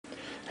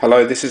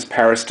Hello, this is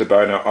Paris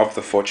Debono of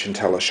the Fortune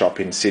Teller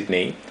Shop in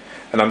Sydney,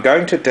 and I'm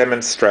going to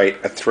demonstrate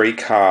a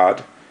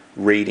 3-card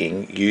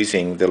reading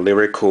using the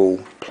Lyrical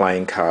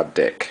Playing card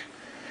deck.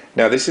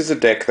 Now, this is a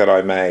deck that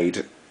I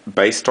made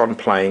based on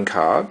playing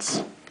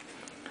cards,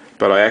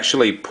 but I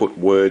actually put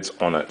words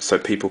on it so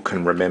people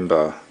can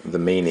remember the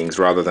meanings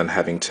rather than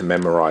having to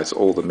memorize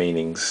all the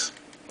meanings.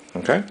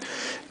 Okay?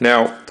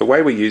 Now, the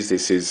way we use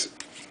this is,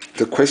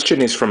 the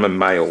question is from a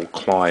male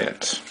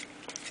client.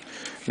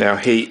 Now,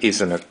 he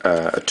is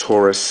a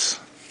Taurus.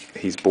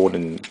 He's born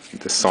in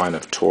the sign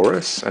of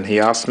Taurus, and he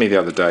asked me the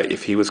other day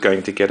if he was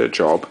going to get a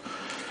job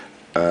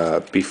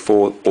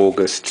before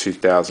August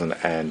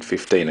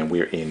 2015, and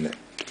we're in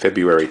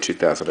February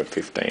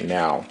 2015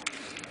 now.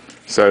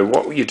 So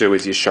what you do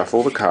is you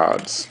shuffle the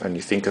cards, and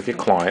you think of your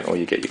client, or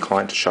you get your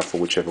client to shuffle,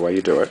 whichever way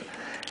you do it,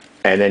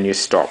 and then you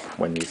stop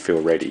when you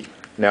feel ready.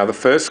 Now, the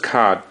first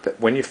card,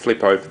 when you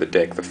flip over the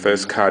deck, the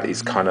first card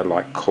is kind of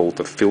like called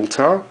the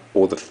filter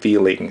or the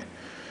feeling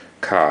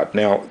card.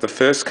 Now, the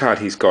first card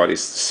he's got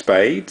is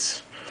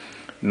spades,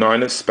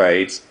 9 of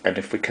spades, and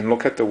if we can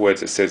look at the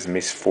words, it says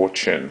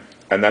misfortune,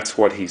 and that's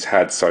what he's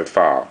had so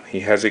far.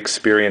 He has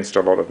experienced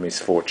a lot of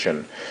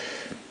misfortune.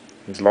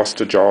 He's lost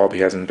a job,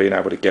 he hasn't been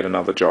able to get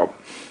another job.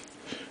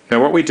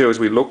 Now, what we do is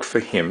we look for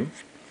him,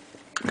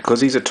 because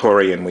he's a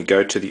Taurian, we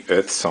go to the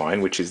earth sign,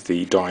 which is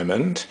the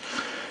diamond,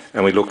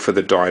 and we look for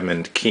the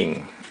diamond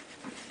king.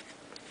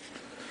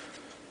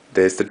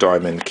 There's the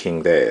diamond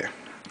king there.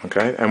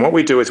 Okay, and what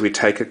we do is we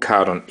take a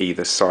card on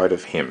either side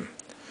of him.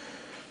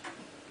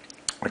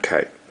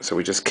 Okay, so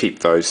we just keep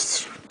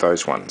those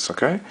ones,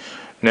 okay?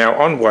 Now,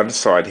 on one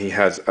side he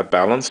has a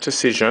balanced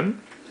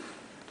decision,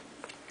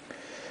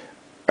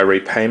 a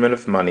repayment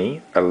of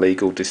money, a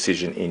legal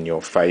decision in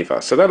your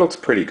favor. So that looks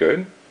pretty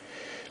good.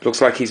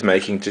 Looks like he's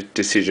making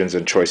decisions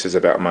and choices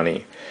about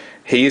money.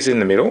 He is in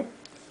the middle,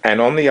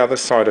 and on the other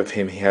side of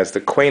him he has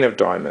the Queen of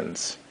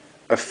Diamonds,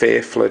 a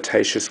fair,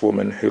 flirtatious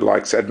woman who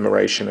likes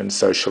admiration and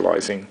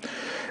socializing.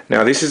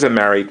 Now, this is a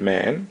married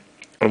man,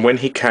 and when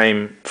he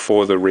came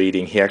for the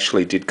reading, he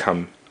actually did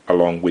come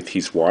along with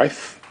his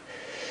wife.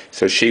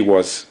 So she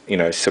was,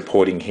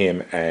 supporting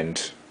him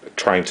and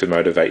trying to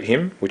motivate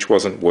him, which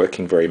wasn't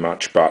working very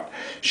much, but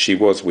she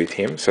was with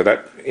him. So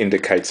that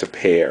indicates a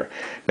pair.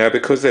 Now,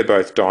 because they're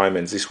both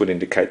diamonds, this would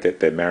indicate that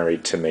they're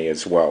married to me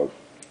as well.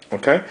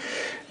 Okay?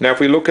 Now,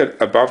 if we look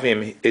at above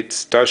him,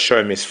 it does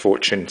show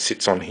misfortune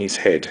sits on his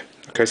head.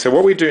 Okay, so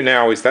what we do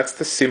now is that's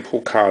the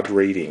simple card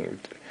reading.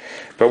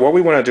 But what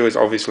we want to do is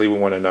obviously we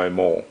want to know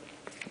more.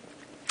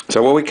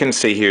 So what we can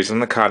see here is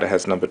on the card it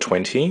has number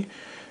 20,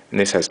 and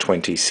this has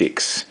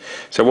 26.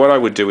 So what I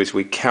would do is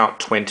we count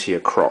 20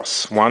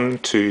 across. 1,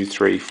 2,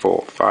 3,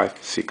 4, 5,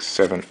 6,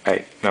 7,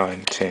 8,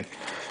 9, 10,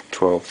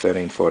 12,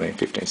 13, 14,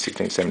 15,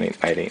 16, 17,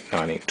 18,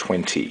 19,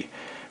 20.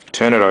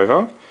 Turn it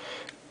over,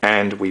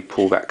 and we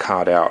pull that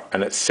card out,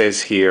 and it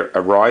says here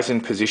a rise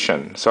in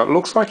position. So it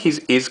looks like he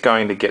is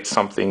going to get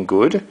something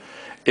good.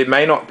 It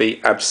may not be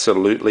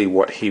absolutely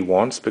what he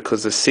wants,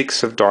 because the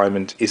 6 of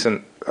diamonds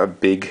isn't a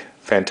big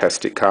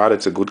fantastic card.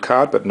 It's a good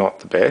card, but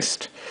not the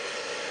best.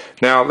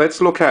 Now let's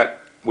look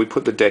at, we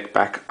put the deck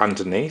back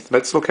underneath,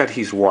 let's look at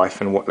his wife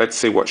and let's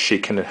see what she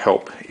can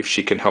help, if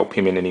she can help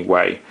him in any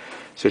way.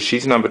 So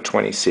she's number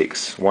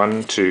 26.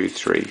 1, 2,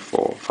 3,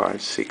 4,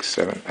 5, 6,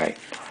 7, 8,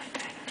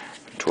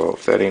 12,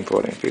 13,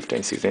 14,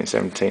 15, 16,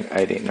 17,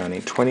 18,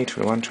 19, 20,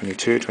 21,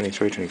 22,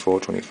 23, 24,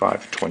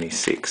 25,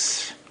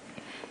 26.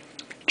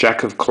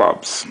 Jack of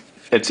clubs.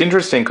 It's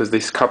interesting because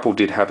this couple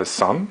did have a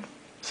son,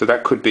 so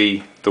that could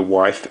be the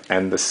wife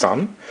and the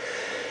son.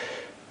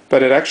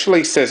 But it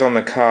actually says on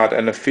the card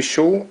an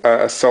official,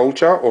 a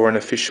soldier or an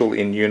official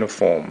in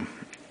uniform.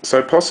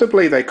 So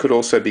possibly they could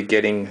also be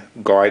getting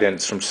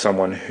guidance from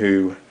someone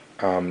who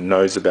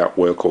knows about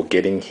work or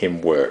getting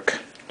him work.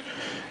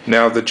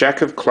 Now, the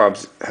Jack of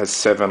Clubs has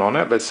 7 on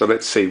it. So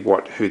let's see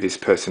who this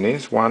person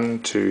is. 1,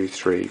 2,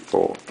 3,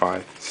 4,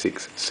 5,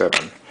 6,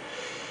 7.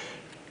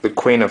 The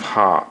Queen of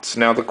Hearts.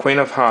 Now, the Queen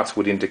of Hearts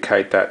would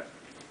indicate that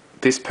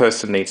this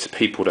person needs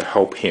people to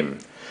help him.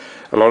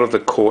 A lot of the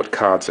court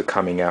cards are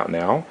coming out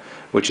now,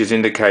 which is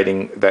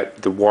indicating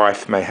that the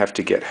wife may have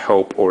to get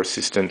help or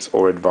assistance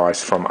or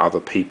advice from other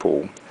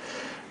people.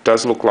 It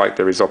does look like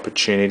there is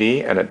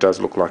opportunity, and it does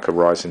look like a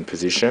rise in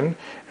position,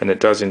 and it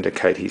does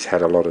indicate he's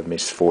had a lot of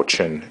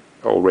misfortune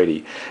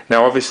already.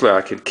 Now, obviously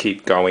I could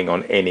keep going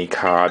on any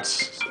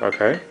cards,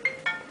 okay?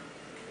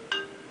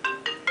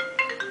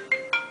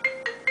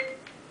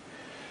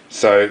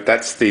 So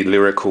that's the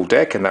Lyrical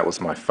deck, and that was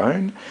my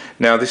phone.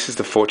 Now, this is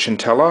the fortune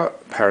teller,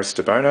 Paris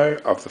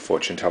Debono of the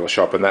Fortune Teller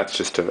Shop, and that's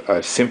just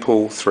a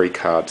simple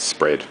 3-card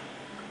spread.